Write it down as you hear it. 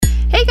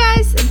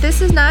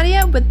This is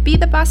Nadia with Be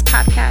the Boss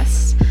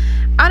Podcast.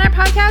 On our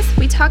podcast,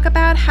 we talk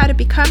about how to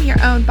become your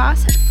own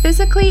boss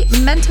physically,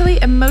 mentally,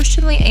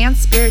 emotionally, and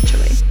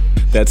spiritually.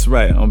 That's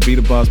right. On Be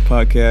the Boss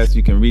Podcast,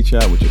 you can reach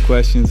out with your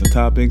questions and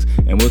topics,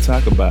 and we'll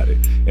talk about it.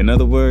 In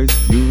other words,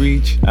 you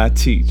reach, I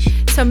teach.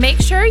 So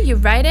make sure you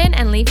write in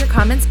and leave your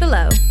comments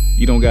below.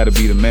 You don't got to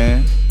be the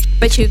man,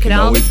 but you can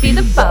always be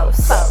the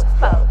boss.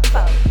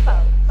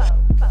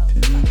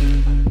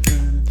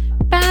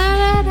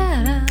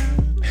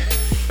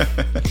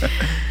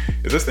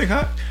 Is this thing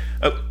hot?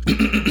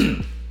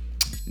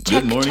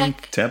 Good morning,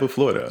 check. Tampa,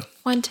 Florida.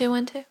 1, 2,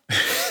 1, 2.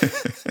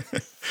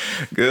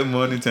 Good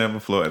morning, Tampa,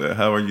 Florida.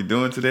 How are you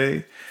doing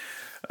today?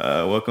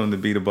 Welcome to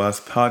Be the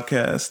Boss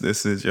Podcast.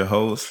 This is your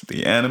host,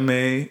 The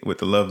Anime, with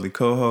the lovely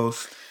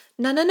co-host,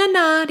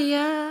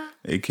 Nadia,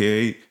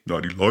 aka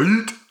Naughty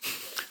Light.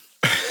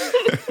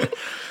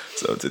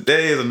 So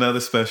today is another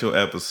special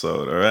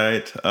episode, all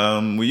right?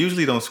 We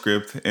usually don't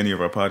script any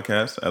of our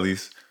podcasts, at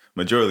least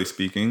majorly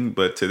speaking,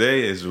 but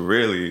today is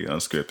really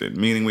unscripted,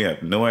 meaning we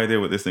have no idea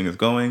what this thing is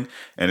going,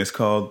 and it's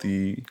called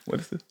what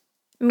is this?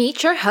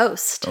 Meet your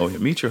host. Oh, yeah,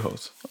 meet your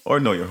host, or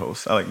know your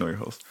host. I like know your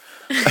host,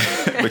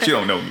 but you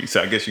don't know me,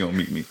 so I guess you're going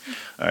to meet me.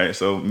 All right,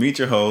 so meet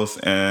your host,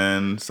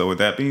 and so with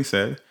that being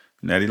said,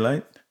 Natty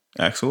Light,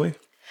 axe away.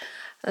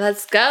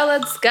 Let's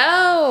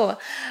go.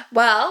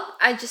 Well,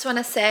 I just want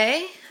to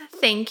say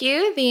thank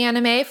you, The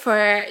Anime,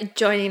 for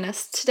joining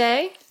us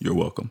today. You're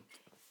welcome.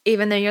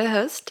 Even though you're the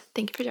host,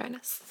 thank you for joining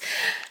us.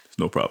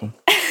 No problem.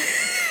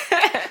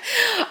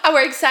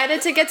 We're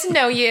excited to get to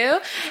know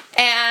you.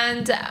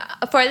 And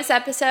for this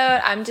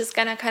episode, I'm just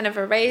going to kind of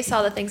erase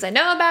all the things I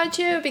know about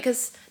you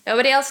because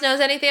nobody else knows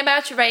anything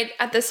about you right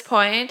at this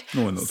point.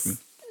 No one knows me.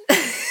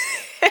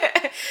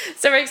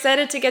 So we're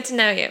excited to get to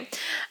know you.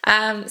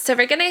 So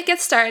we're going to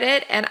get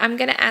started, and I'm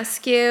going to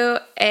ask you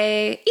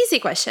an easy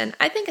question.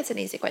 I think it's an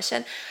easy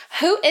question.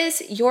 Who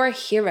is your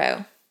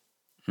hero?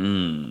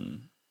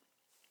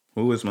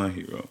 Who is my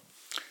hero?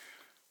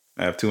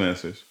 I have two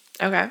answers.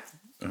 Okay.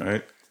 All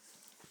right.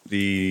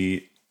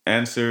 The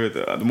answer,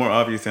 the more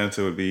obvious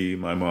answer would be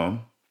my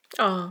mom.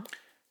 Oh.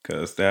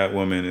 Because that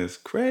woman is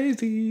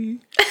crazy.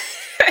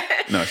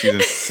 No, she's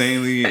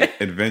insanely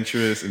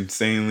adventurous,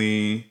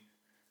 insanely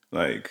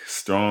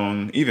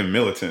strong, even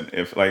militant.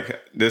 If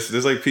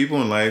there's people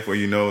in life where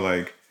you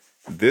know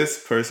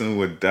this person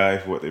would die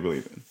for what they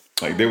believe in.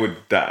 They would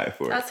die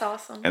for it. That's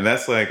awesome. And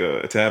that's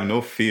to have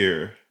no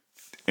fear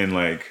in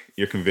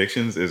your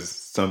convictions is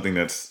something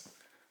that's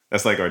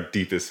our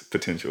deepest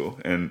potential.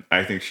 And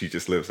I think she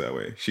just lives that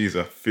way. She's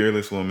a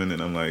fearless woman,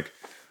 and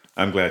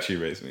I'm glad she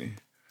raised me.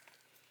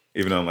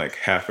 Even though I'm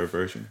half her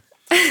version.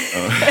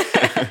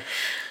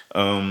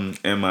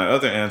 And my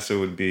other answer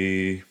would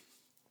be,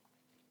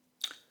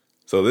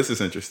 so this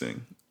is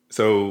interesting.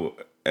 So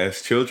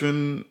as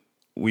children,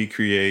 we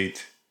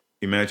create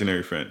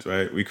imaginary friends,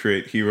 right? We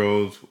create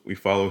heroes. We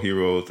follow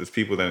heroes. There's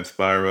people that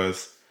inspire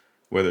us,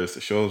 whether it's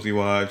the shows you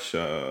watch,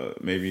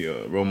 maybe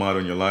a role model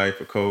in your life,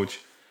 a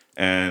coach.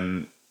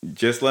 And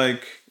just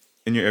like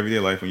in your everyday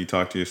life, when you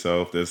talk to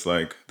yourself, there's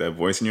that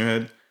voice in your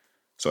head.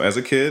 So as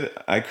a kid,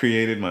 I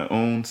created my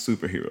own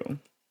superhero,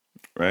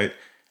 right?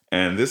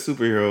 And this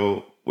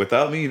superhero,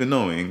 without me even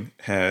knowing,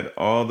 had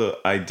all the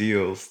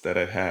ideals that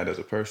I've had as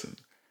a person.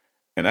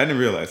 And I didn't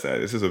realize that.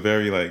 This is a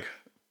very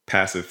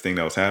passive thing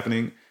that was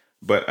happening.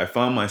 But I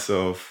found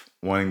myself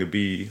wanting to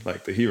be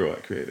the hero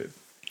I created.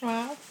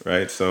 Wow.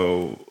 Right?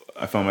 So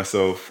I found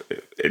myself,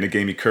 and it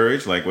gave me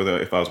courage, whether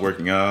if I was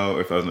working out,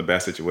 if I was in a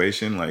bad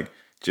situation,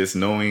 just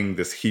knowing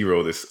this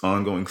hero, this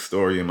ongoing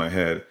story in my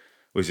head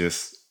was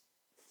just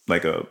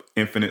a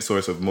infinite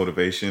source of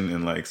motivation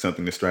and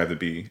something to strive to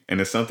be.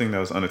 And it's something that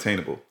was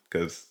unattainable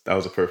because that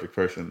was a perfect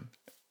person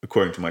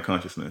according to my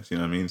consciousness. You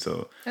know what I mean?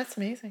 So that's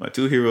amazing. My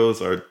two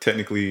heroes are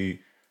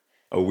technically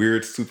a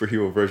weird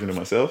superhero version of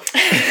myself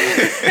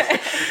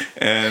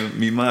and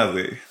mi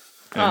madre.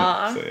 So,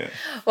 yeah.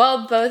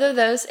 Well, both of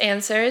those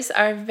answers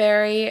are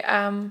very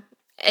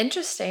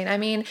interesting. I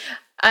mean,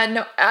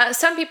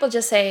 some people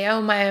just say,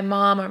 "Oh, my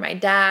mom or my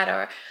dad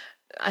or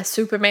a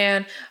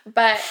Superman,"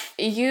 but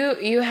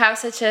you have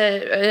such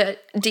a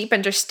deep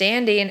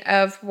understanding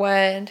of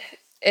what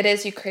it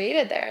is you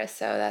created there.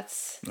 So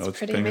that's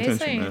pretty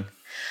amazing.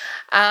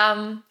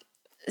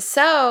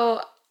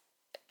 So,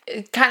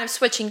 kind of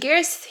switching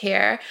gears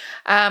here,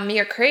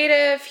 you're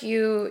creative,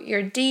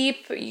 you're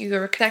deep,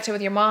 you're connected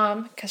with your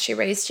mom because she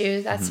raised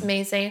you. That's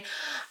amazing.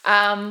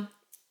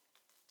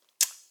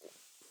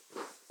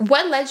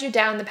 What led you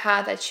down the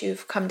path that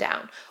you've come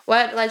down?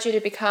 What led you to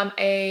become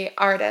an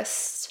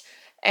artist?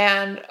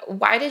 And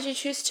why did you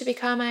choose to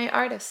become an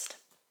artist?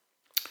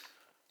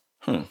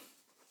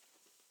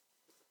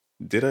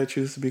 Did I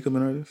choose to become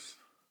an artist?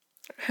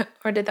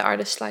 Or did the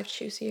artist life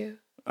choose you?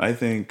 I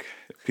think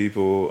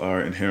people are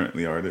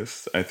inherently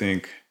artists. I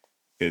think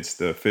it's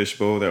the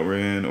fishbowl that we're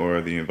in or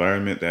the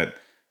environment that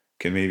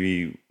can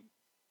maybe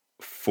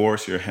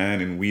force your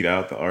hand and weed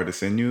out the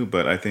artist in you.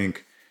 But I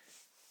think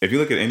if you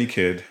look at any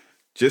kid,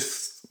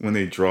 just when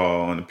they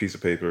draw on a piece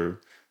of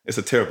paper, it's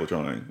a terrible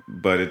drawing,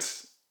 but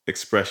it's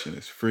expression.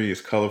 It's free,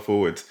 it's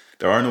colorful,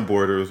 there are no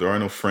borders, there are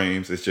no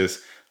frames. It's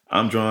just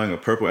I'm drawing a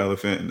purple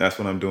elephant and that's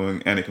what I'm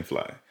doing, and it can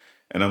fly.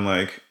 And I'm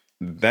like,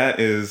 that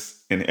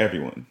is in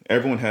everyone.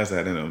 Everyone has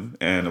that in them.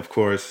 And of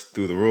course,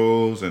 through the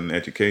rules and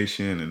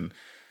education and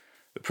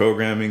the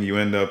programming, you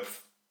end up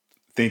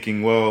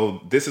thinking,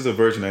 well, this is a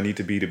version I need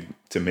to be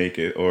to make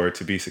it, or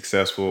to be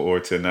successful, or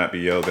to not be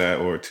yelled at,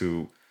 or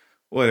to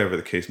whatever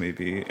the case may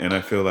be. And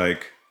I feel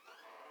like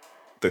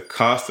the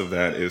cost of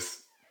that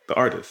is the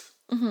artist.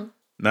 Mm-hmm.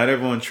 Not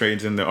everyone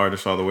trades in the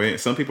artist all the way.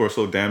 Some people are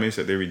so damaged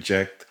that they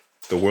reject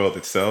the world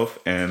itself,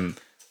 and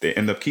they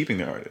end up keeping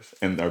their artists.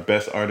 And our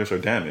best artists are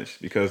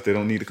damaged because they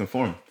don't need to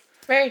conform.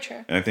 Very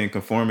true. And I think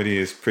conformity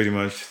is pretty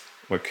much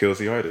what kills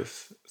the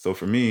artist. So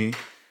for me,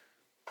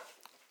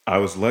 I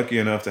was lucky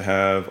enough to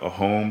have a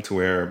home to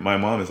where my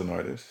mom is an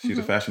artist. She's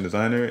a fashion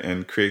designer,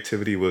 and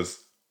creativity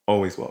was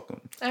always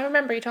welcome. I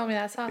remember you told me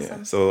that's awesome.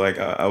 Yeah. So like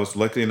I was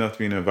lucky enough to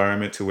be in an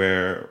environment to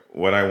where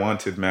what I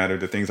wanted mattered,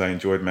 the things I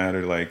enjoyed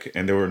mattered, like,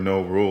 and there were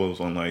no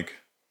rules on like,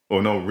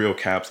 or no real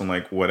caps on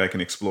like what I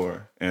can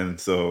explore. And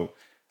so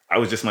I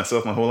was just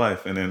myself my whole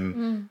life. And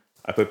then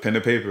I put pen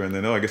to paper, and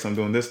then, I guess I'm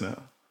doing this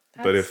now.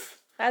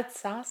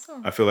 That's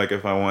awesome. I feel like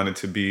if I wanted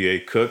to be a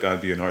cook,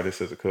 I'd be an artist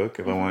as a cook.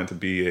 If I wanted to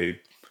be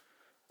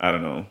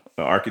an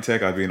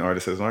architect, I'd be an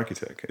artist as an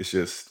architect. It's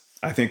just,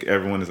 I think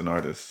everyone is an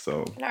artist.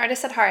 So an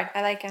artist at heart.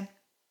 I like it.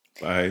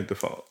 By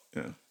default,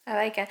 yeah. I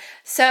like it.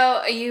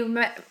 So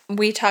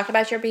we talked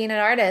about your being an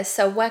artist.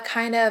 So what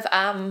kind of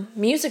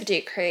music do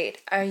you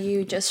create? Are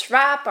you just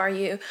rap? Are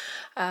you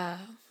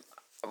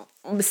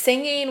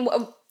singing?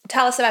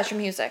 Tell us about your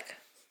music.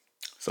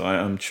 So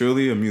I'm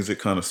truly a music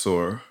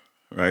connoisseur,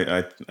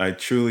 right? I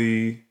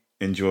truly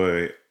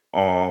enjoy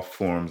all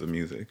forms of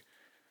music.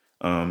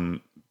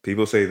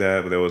 People say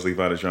that, but they always leave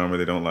out a genre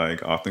they don't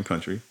like, often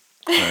country.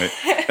 Right?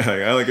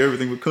 Like, I like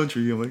everything but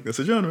country. I'm like, that's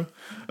a genre.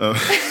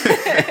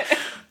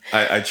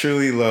 I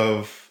truly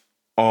love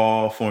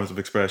all forms of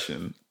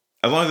expression,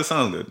 as long as it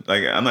sounds good.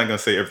 Like, I'm not gonna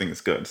say everything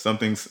is good. Some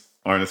things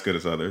aren't as good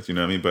as others, you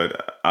know what I mean?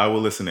 But I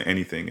will listen to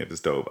anything if it's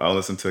dope. I'll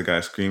listen to a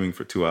guy screaming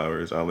for 2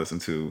 hours. I'll listen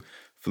to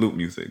flute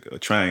music, a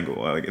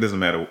triangle. Like, it doesn't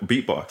matter.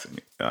 Beatboxing.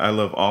 I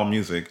love all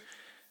music.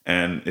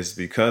 And it's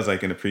because I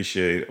can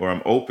appreciate, or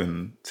I'm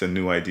open to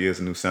new ideas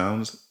and new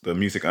sounds. The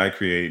music I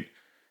create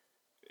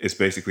is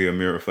basically a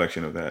mirror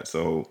reflection of that.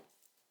 So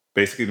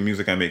basically the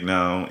music I make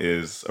now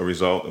is a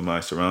result of my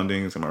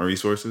surroundings and my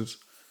resources.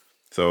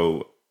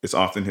 So it's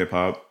often hip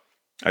hop.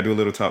 I do a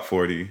little top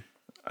 40.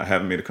 I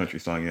haven't made a country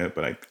song yet,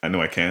 but I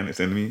know I can. It's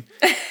in me.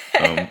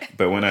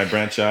 But when I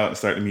branch out and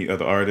start to meet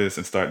other artists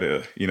and start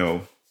to,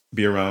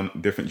 be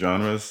around different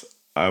genres,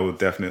 I will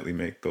definitely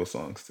make those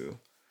songs too.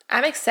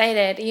 I'm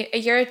excited.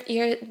 You're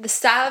the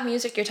style of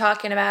music you're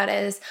talking about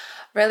is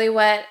really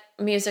what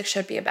music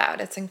should be about.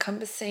 It's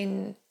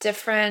encompassing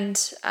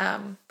different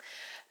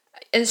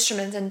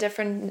instruments and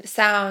different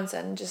sounds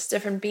and just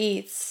different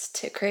beats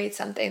to create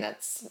something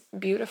that's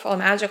beautiful,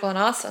 magical, and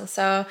awesome.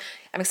 So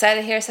I'm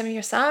excited to hear some of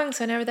your songs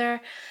whenever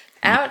they're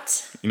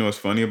out. You know what's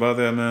funny about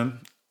that,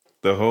 man?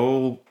 The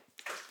whole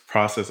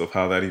process of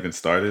how that even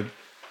started,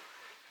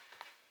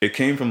 it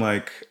came from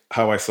like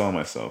how I saw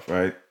myself,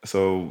 right?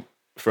 So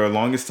for the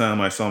longest time,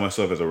 I saw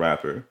myself as a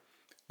rapper.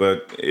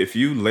 But if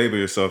you label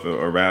yourself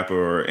a rapper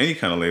or any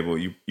kind of label,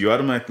 you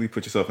automatically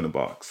put yourself in a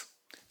box,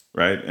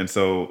 right? And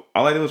so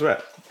all I did was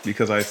rap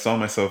because I saw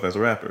myself as a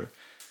rapper.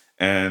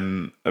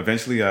 And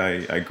eventually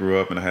I grew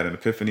up and I had an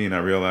epiphany and I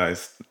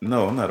realized,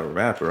 no, I'm not a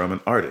rapper, I'm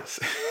an artist.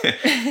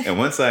 And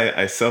once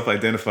I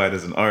self-identified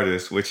as an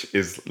artist, which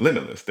is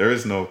limitless, there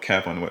is no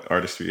cap on what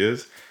artistry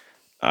is,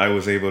 I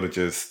was able to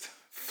just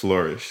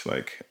flourish.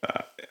 Like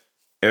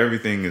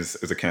everything is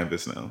a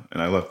canvas now.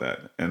 And I love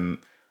that. And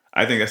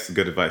I think that's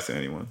good advice to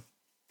anyone.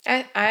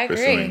 I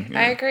agree.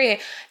 I agree.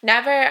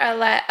 Never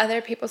let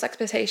other people's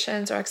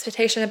expectations or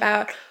expectation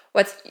about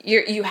what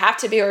you have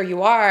to be or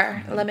you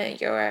are limit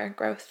your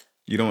growth.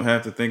 You don't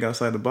have to think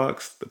outside the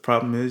box. The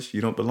problem is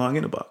you don't belong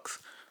in a box.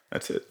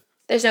 That's it.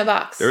 There's no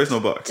box. There is no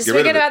box. Just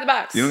forget about the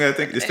box. You don't gotta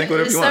think. Just think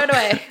whatever you want. Throw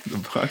it away. The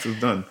box is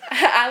done.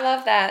 I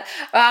love that.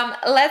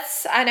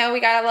 I know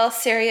we got a little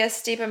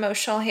serious, deep,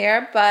 emotional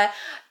here, but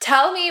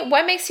tell me,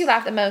 what makes you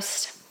laugh the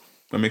most?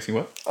 What makes me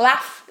what?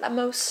 Laugh the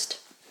most.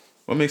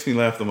 What makes me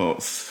laugh the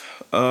most?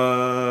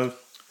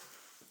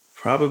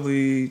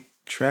 Probably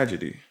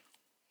tragedy.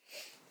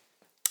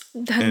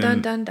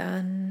 Dun, dun,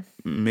 dun.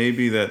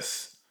 Maybe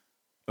that's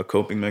a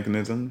coping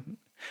mechanism.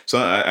 So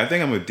I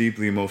think I'm a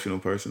deeply emotional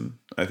person.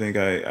 I think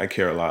I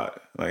care a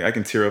lot. Like I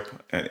can tear up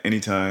at any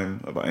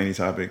time about any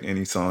topic,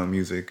 any song,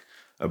 music,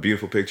 a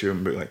beautiful picture,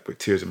 like with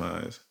tears in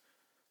my eyes.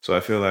 So I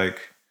feel like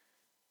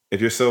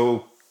if you're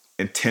so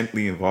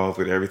intently involved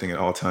with everything at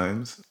all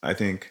times, I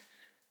think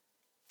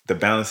the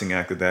balancing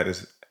act of that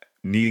is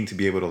needing to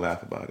be able to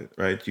laugh about it,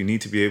 right? You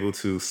need to be able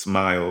to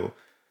smile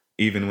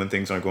even when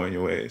things aren't going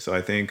your way. So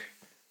I think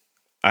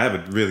I have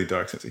a really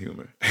dark sense of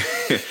humor.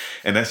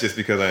 And that's just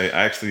because I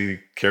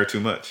actually care too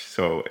much.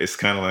 So it's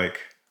kind of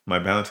like my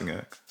balancing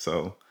act.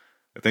 So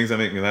the things that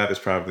make me laugh is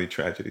probably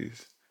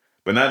tragedies.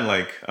 but not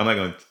like I'm not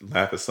gonna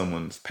laugh at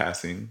someone's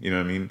passing. You know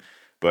what I mean?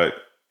 But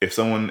if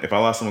I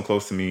lost someone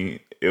close to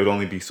me, it would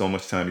only be so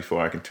much time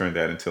before I can turn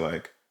that into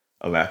like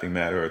a laughing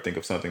matter or think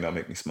of something that'll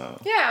make me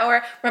smile. Yeah,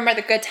 or remember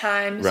the good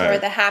times or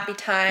the happy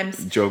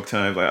times. Joke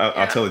times. Like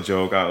I'll tell a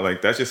joke.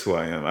 Like that's just who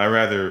I am.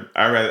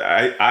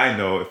 I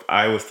know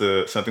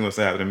if something was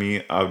to happen to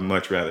me, I would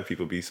much rather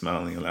people be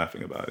smiling and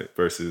laughing about it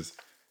versus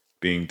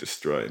being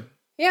destroyed.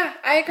 Yeah,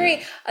 I agree.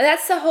 Yeah.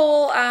 That's the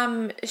whole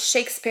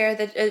Shakespeare,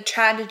 the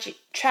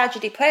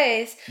tragedy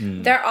plays.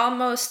 They're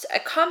almost a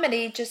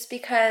comedy just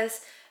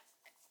because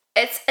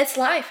it's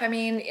life. I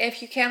mean,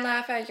 if you can't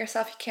laugh at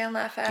yourself, you can't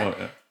laugh at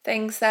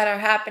things that are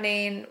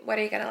happening. What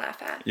are you going to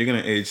laugh at? You're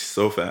going to age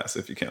so fast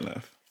if you can't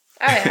laugh.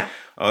 Oh, yeah.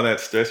 All that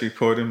stress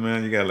reporting,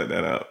 man, you got to let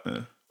that out,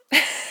 man.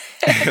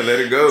 Let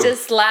it go.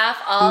 Just laugh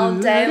all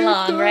day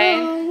long,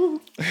 right?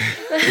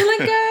 Let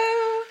it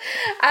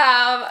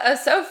go.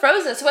 So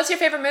Frozen. So what's your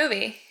favorite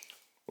movie?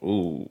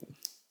 Ooh,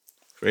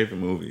 favorite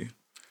movie.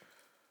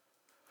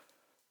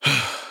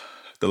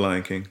 The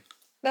Lion King.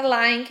 The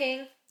Lion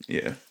King.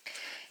 Yeah.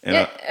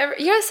 And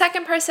you're the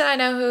second person I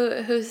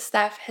know who's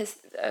his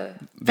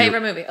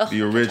favorite movie. Oh,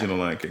 the original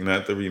Lion King,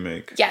 not the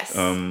remake. Yes.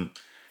 And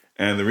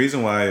the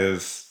reason why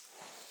is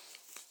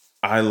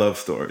I love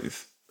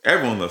stories.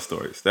 Everyone loves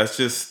stories. That's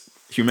just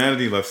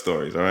humanity loves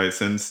stories. All right,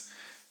 since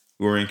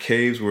we were in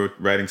caves, we were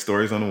writing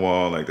stories on the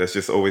wall. Like that's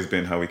just always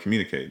been how we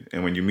communicate.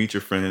 And when you meet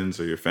your friends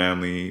or your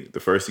family, the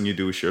first thing you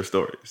do is share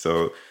stories.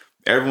 So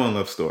everyone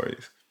loves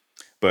stories,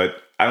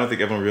 but I don't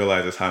think everyone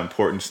realizes how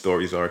important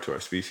stories are to our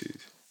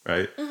species,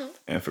 right? Mm-hmm.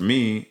 And for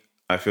me,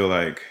 I feel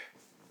like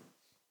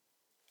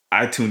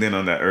I tuned in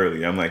on that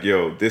early. I'm like,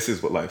 yo, this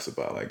is what life's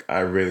about. Like I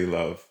really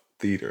love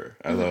theater.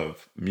 I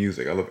love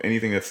music. I love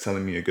anything that's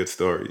telling me a good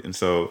story. And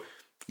so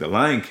The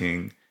Lion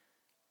King,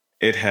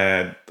 it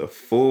had the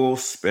full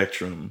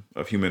spectrum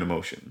of human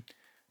emotion.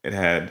 It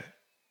had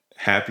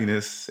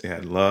happiness, it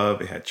had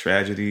love, it had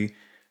tragedy,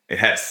 it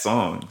had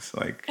songs.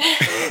 Like,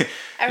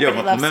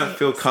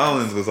 Phil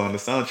Collins was on the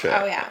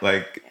soundtrack. Oh yeah,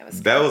 like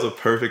that was a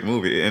perfect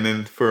movie. And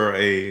then for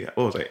 8,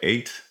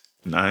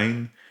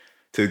 9,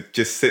 to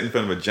just sit in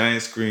front of a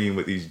giant screen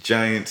with these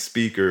giant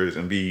speakers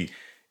and be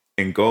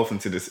engulfed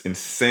into this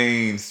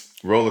insane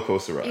roller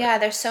coaster ride. Yeah,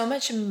 there's so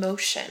much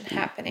emotion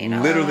happening.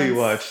 Literally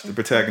watch the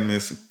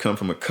protagonist come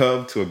from a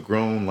cub to a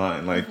grown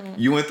lion. Like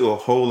you went through a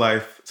whole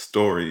life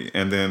story,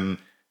 and then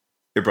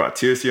it brought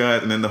tears to your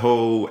eyes, and then the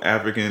whole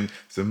African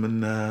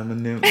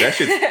that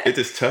shit, it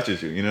just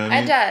touches you. You know what I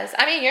mean? It does.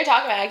 I mean, you're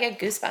talking about. I get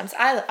goosebumps.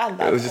 I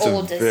love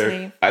old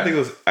Disney. I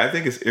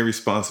think it's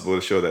irresponsible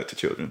to show that to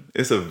children.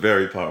 It's a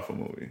very powerful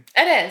movie.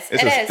 It is.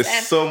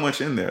 It's so much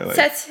in there. Like,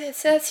 it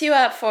sets you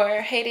up for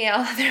hating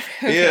all other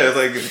movies. Yeah, it's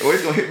like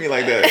always gonna hit me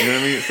like that. You know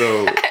what I mean?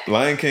 So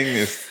Lion King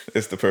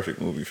is the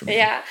perfect movie for me.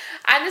 Yeah,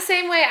 I'm the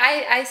same way.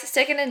 I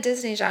stick in a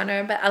Disney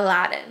genre, but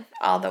Aladdin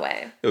all the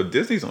way. Yo,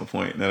 Disney's on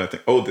point. Now that I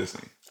think old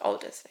Disney.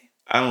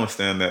 I don't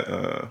understand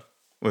that.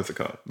 What's it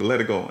called? The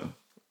Let It Go one.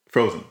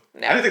 Frozen.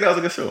 No. I didn't think that was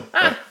a good show.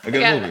 A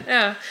good movie.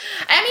 Yeah.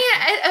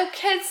 I mean,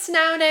 kids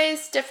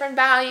nowadays, different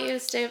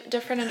values,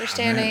 different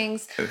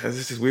understandings.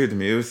 It's just weird to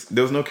me.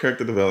 There was no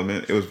character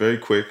development. It was very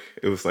quick.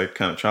 It was like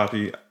kind of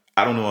choppy.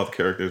 I don't know all the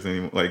characters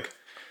anymore. Like,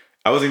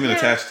 I wasn't even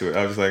attached to it.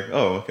 I was just like,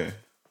 oh, okay.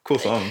 Cool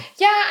song.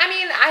 Yeah, I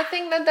mean, I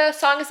think that the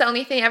song is the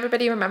only thing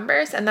everybody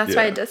remembers, and that's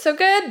why it does so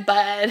good,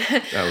 but...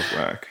 That was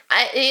whack.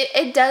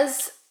 It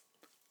does...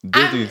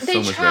 Disney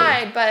they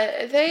tried, but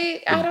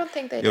I don't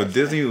think they did.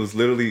 Disney was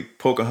literally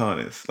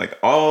Pocahontas. Like,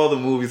 all the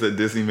movies that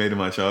Disney made in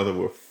my childhood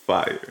were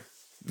fire.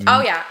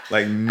 Oh, yeah.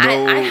 Like,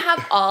 no... I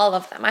have all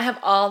of them. I have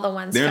all the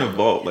ones. They're in a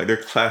vault. Like, they're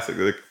classic.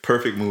 They're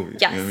perfect movies.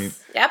 Yes. You know what I mean?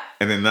 Yep.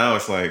 And then now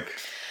it's like...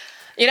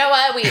 You know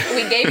what? We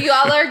gave you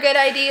all our good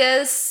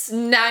ideas.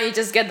 Now you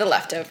just get the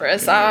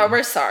leftovers. Yeah.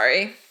 We're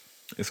sorry.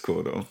 It's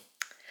cool, though.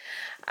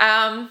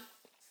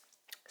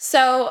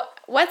 So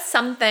what's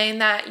something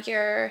that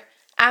you're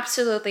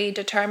absolutely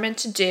determined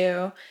to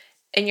do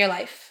in your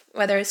life,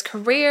 whether it's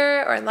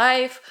career or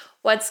life?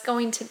 What's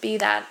going to be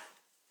that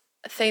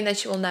thing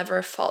that you will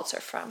never falter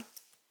from?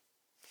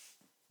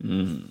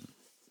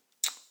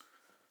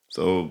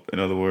 So, in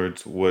other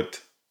words,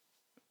 what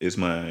is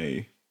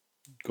my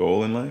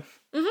goal in life?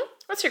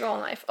 What's your goal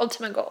in life?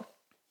 Ultimate goal?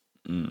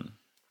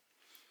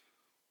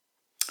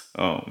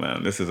 Oh,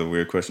 man, this is a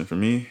weird question for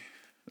me.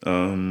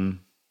 I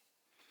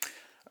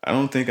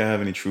don't think I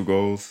have any true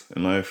goals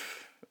in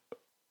life.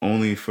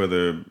 Only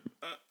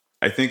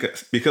I think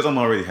because I'm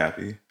already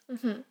happy.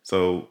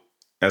 So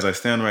as I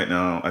stand right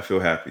now, I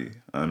feel happy.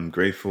 I'm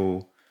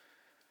grateful.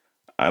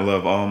 I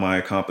love all my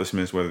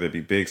accomplishments, whether they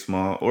be big,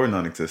 small, or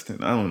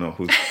non-existent. I don't know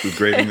who's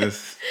grading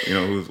this,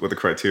 what the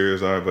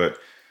criteria are, but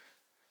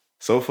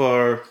so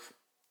far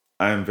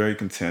I am very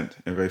content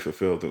and very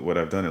fulfilled with what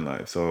I've done in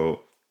life.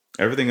 So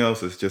everything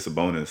else is just a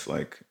bonus.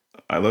 Like,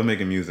 I love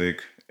making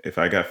music. If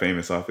I got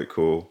famous off it,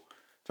 cool.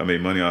 If I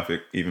made money off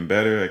it, even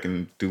better. I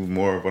can do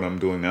more of what I'm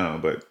doing now,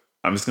 but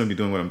I'm just going to be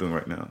doing what I'm doing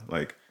right now.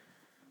 Like,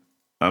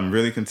 I'm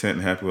really content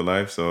and happy with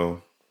life,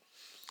 so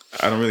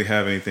I don't really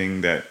have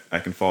anything that I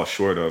can fall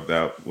short of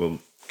that will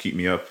keep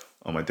me up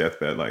on my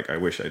deathbed, like, I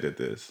wish I did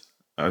this,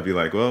 I'd be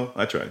like, well,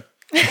 I tried.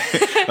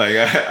 Like,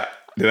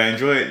 did I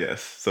enjoy it?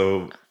 Yes.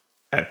 So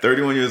at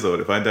 31 years old,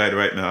 if I died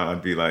right now,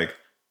 I'd be like,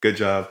 good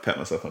job, pat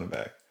myself on the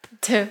back.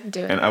 To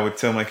do it. And I would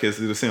tell my kids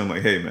to do the same. I'm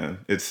like, hey,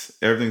 man,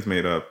 everything's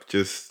made up.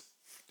 Just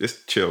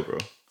chill, bro.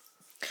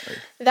 Like,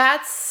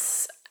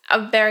 That's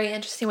a very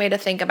interesting way to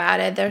think about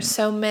it. There's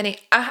so many.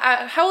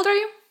 How old are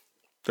you?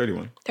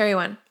 31.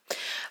 31.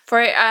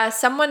 For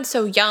someone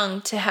so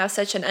young to have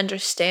such an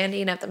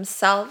understanding of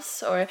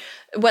themselves or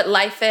what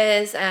life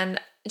is and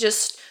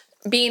just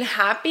being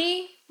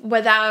happy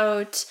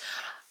without,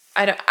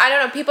 I don't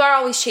know, people are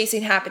always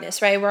chasing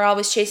happiness, right? We're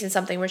always chasing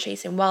something. We're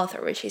chasing wealth,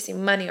 or we're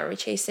chasing money, or we're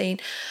chasing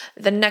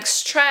the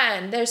next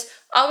trend. There's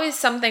always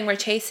something we're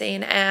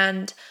chasing,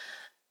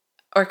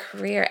 or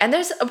career. And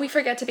we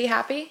forget to be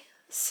happy.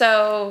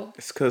 So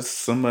it's because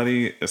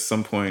somebody at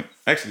some point,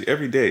 actually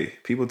every day,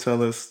 people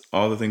tell us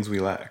all the things we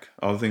lack,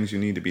 all the things you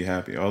need to be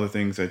happy, all the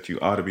things that you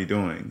ought to be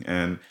doing.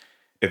 And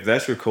if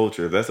that's your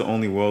culture, if that's the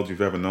only world you've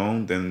ever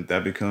known, then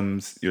that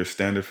becomes your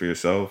standard for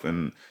yourself.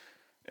 And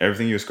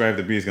everything you ascribe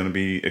to be is going to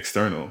be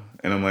external.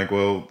 And I'm like,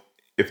 well,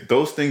 if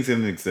those things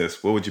didn't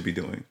exist, what would you be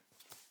doing?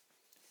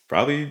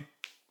 Probably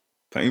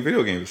playing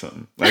video games or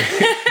something. Like,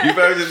 you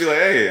better just be like,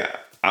 hey,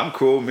 I'm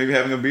cool, maybe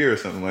having a beer or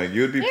something. Like,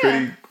 you'd be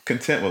pretty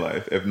content with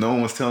life if no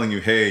one was telling you,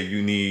 hey,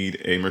 you need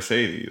a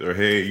Mercedes, or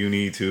hey, you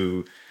need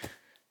to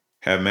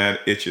have mad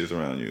itches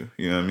around you.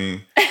 You know what I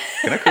mean?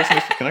 Can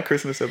I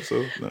curse in this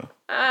episode? No.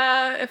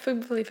 If we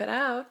bleep it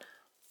out.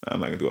 I'm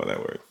not gonna do all that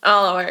work.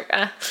 All the work.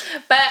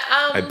 But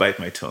I bite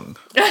my tongue.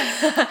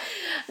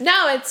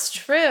 No, it's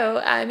true.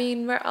 I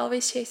mean, we're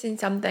always chasing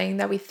something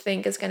that we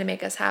think is gonna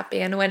make us happy.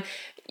 And when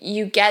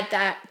you get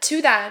that,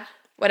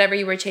 whatever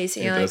you were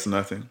chasing, It does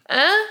nothing.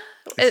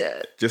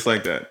 Just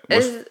like that.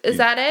 Is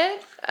that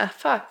it?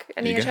 Fuck.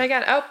 I need to try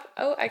again.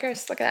 Oh, I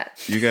guess. Look at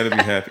that. You got to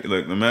be happy.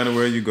 Look, no matter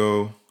where you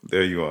go,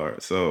 there you are.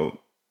 So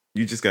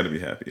you just got to be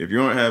happy. If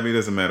you aren't happy, it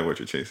doesn't matter what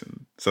you're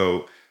chasing.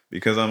 So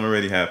because I'm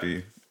already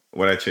happy,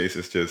 what I chase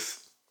is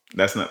just,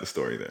 that's not the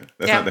story there.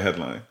 That's not the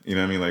headline. You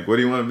know what I mean? Like, what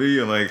do you want to be?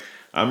 I'm like,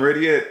 I'm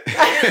already it.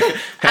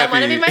 I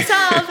want to be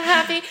myself,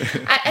 happy.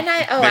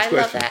 I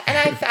love that.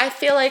 And I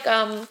feel like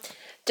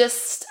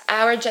just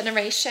our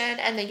generation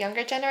and the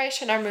younger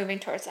generation are moving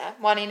towards that,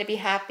 wanting to be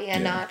happy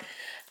and not.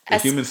 The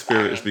human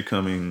spirit is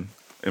becoming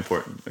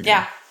important again.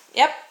 Yeah.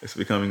 Yep. It's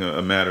becoming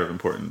a matter of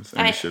importance,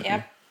 and it should be.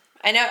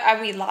 I know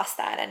we lost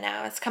that, and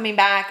now it's coming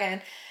back,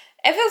 and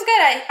it feels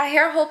good. I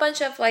hear a whole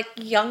bunch of like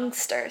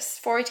youngsters,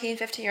 14,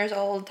 15 years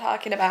old,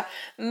 talking about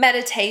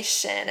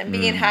meditation and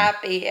being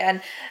happy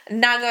and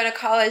not going to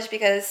college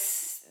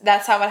because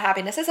that's not what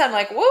happiness is. I'm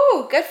like,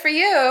 woo, good for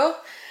you.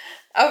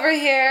 Over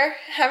here,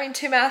 having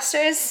 2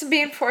 masters,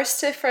 being forced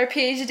for a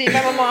PhD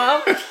by my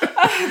mom.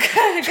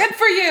 Oh, good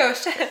for you.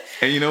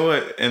 And you know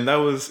what? And that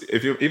was,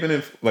 even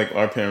if like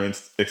our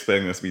parents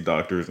expecting us to be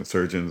doctors and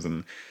surgeons,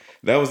 and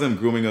that was them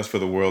grooming us for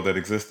the world that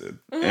existed.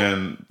 Mm-hmm.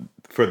 And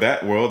for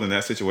that world and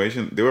that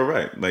situation, they were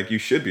right. Like, you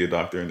should be a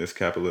doctor in this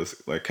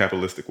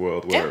capitalistic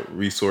world where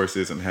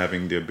resources and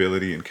having the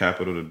ability and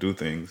capital to do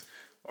things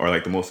are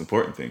like the most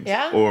important things.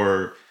 Yeah.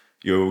 Or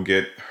you'll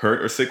get hurt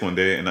or sick one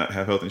day and not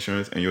have health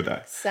insurance, and you'll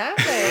die.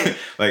 Exactly.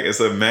 Like, it's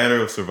a matter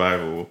of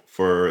survival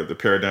for the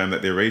paradigm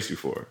that they raised you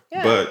for.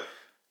 Yeah. But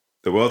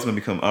the world's going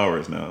to become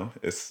ours now.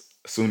 It's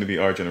soon to be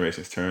our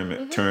generation's turn,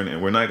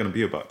 and we're not going to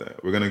be about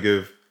that. We're going to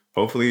give,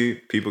 hopefully,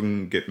 people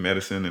can get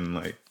medicine and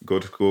like go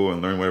to school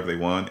and learn whatever they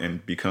want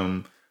and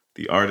become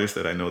the artists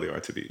that I know they are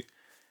to be.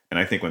 And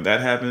I think when that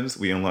happens,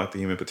 we unlock the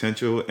human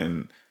potential,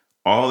 and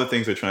all the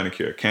things we're trying to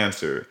cure,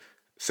 cancer,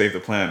 save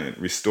the planet,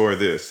 restore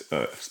this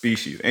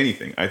species,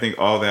 anything. I think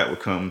all that will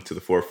come to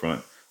the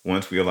forefront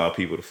once we allow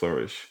people to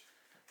flourish.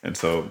 And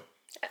so...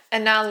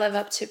 And not live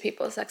up to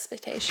people's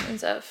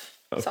expectations of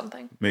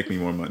something. Make me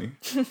more money.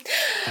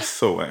 It's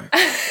so whack.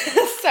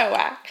 So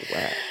whack.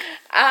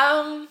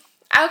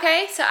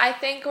 Okay, so I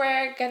think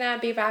we're going to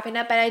be wrapping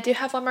up, but I do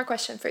have one more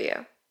question for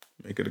you.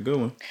 Make it a good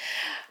one.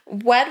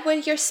 What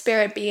would your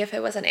spirit be if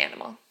it was an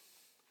animal?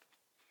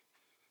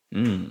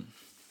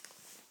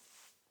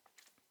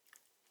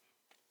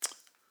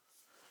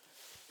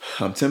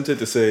 I'm tempted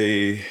to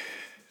say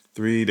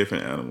 3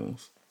 different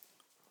animals.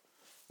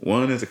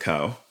 One is a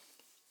cow.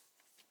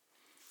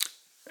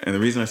 And the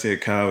reason I say a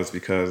cow is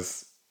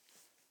because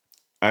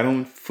I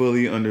don't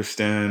fully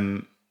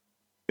understand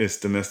its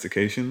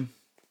domestication,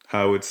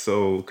 how it's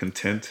so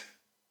content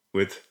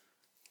with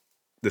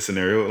the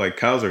scenario. Like,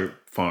 cows are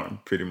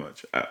farmed pretty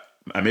much.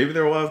 Maybe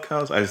they're wild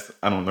cows.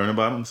 I don't learn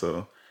about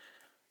them.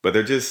 But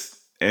they're just,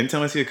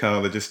 anytime I see a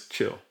cow, they're just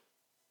chill.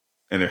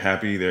 And they're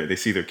happy. They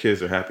see their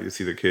kids. They're happy to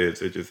see their kids.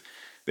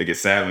 They get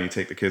sad when you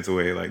take the kids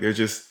away. Like,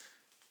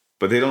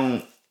 but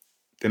they're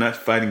not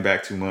fighting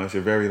back too much.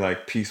 They're very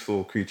like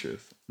peaceful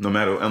creatures. No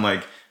matter, I'm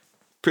like,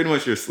 pretty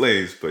much you're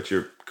slaves, but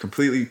you're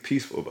completely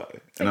peaceful about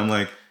it. And I'm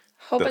like,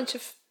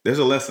 there's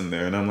a lesson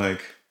there. And I'm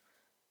like,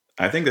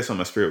 I think that's what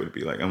my spirit would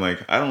be like. I'm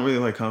like, I don't really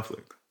like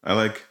conflict. And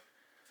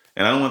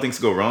I don't want things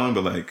to go wrong,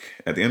 but like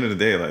at the end of the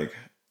day, like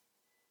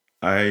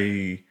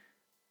I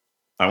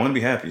I want to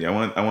be happy. I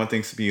want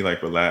things to be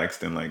like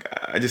relaxed and like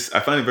I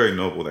find it very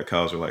noble that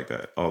cows are like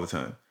that all the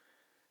time.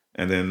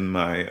 And then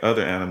my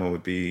other animal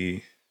would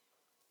be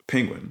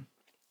penguin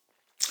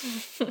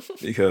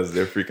because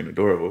they're freaking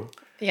adorable.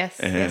 Yes,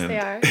 yes they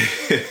are.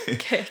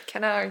 Okay,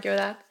 cannot argue with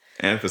that.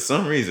 And for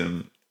some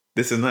reason,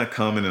 this is not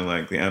common in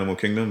like the animal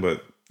kingdom,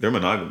 but they're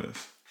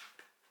monogamous,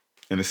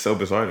 and it's so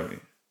bizarre to me.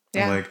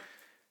 Yeah. I'm like,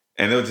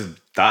 and they'll just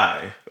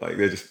die. Like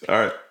they're just all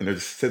right, and they'll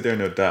just sit there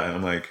and they'll die. And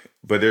I'm like,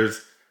 but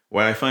there's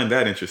what I find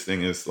that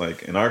interesting is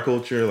like in our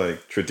culture,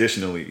 like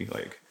traditionally,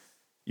 like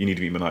you need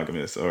to be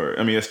monogamous, or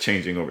I mean, it's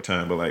changing over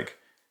time, but like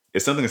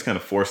it's something that's kind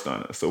of forced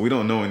on us. So we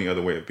don't know any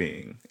other way of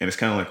being, and it's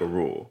kind of like a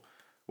rule.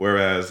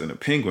 Whereas in a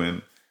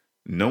penguin,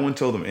 no one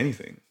told them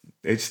anything.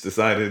 They just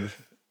decided,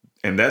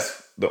 and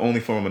that's the only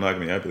form of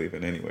monogamy I believe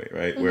in anyway,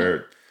 right? Mm-hmm.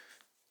 Where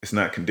it's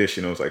not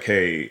conditional. It's like,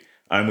 hey,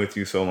 I'm with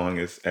you so long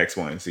as X,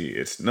 Y, and Z.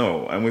 It's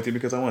no, I'm with you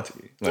because I want to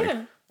be. Like,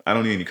 yeah. I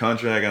don't need any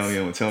contract. I don't need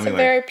anyone to tell me. It's like,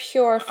 very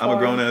pure form. I'm a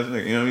grown ass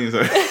nigga. You know what I mean?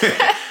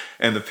 So,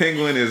 and the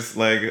penguin is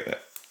like,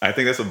 I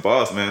think that's a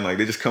boss, man. Like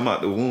they just come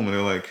out the womb and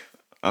they're like,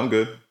 I'm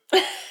good.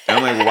 And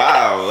I'm like,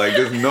 wow. Like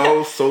there's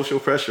no social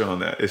pressure on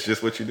that. It's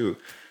just what you do.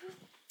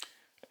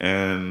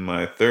 And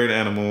my third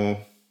animal,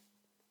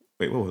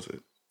 wait, what was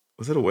it?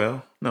 Was it a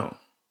whale? No.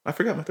 I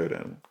forgot my third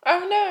animal.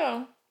 Oh,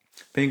 no.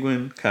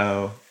 Penguin,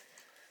 cow.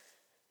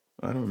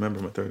 I don't remember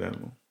my third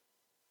animal.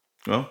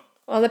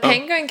 Well, the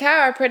penguin and cow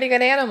are pretty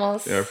good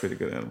animals. They are pretty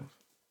good animals.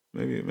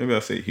 Maybe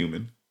I'll say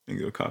human and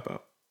get a cop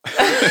out.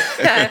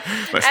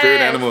 My spirit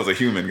animal is a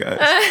human, guys.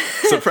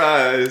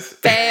 Surprise!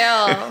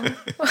 Fail.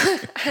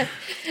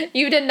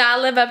 You did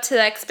not live up to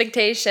the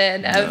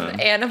expectation of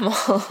animal.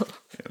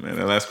 Yeah, man,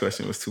 that last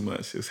question was too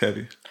much. It was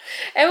heavy.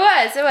 It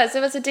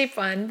was a deep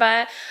one,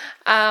 but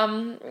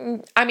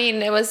I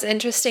mean, it was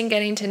interesting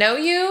getting to know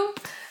you,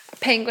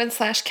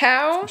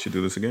 penguin/cow. We should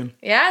do this again.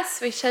 Yes,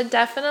 we should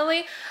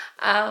definitely.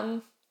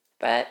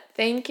 But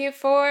thank you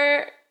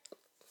for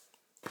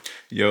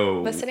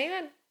listening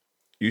in.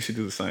 You should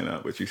do the sign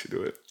out, but you should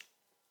do it.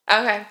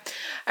 Okay.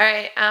 All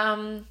right.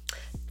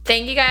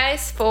 Thank you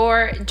guys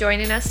for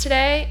joining us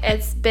today.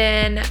 It's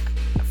been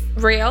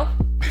real.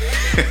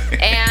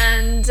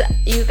 And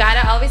you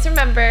gotta always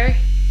remember,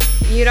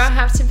 you don't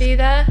have to be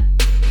the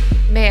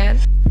man.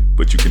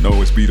 But you can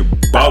always be the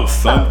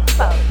boss, son.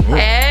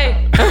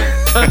 Hey.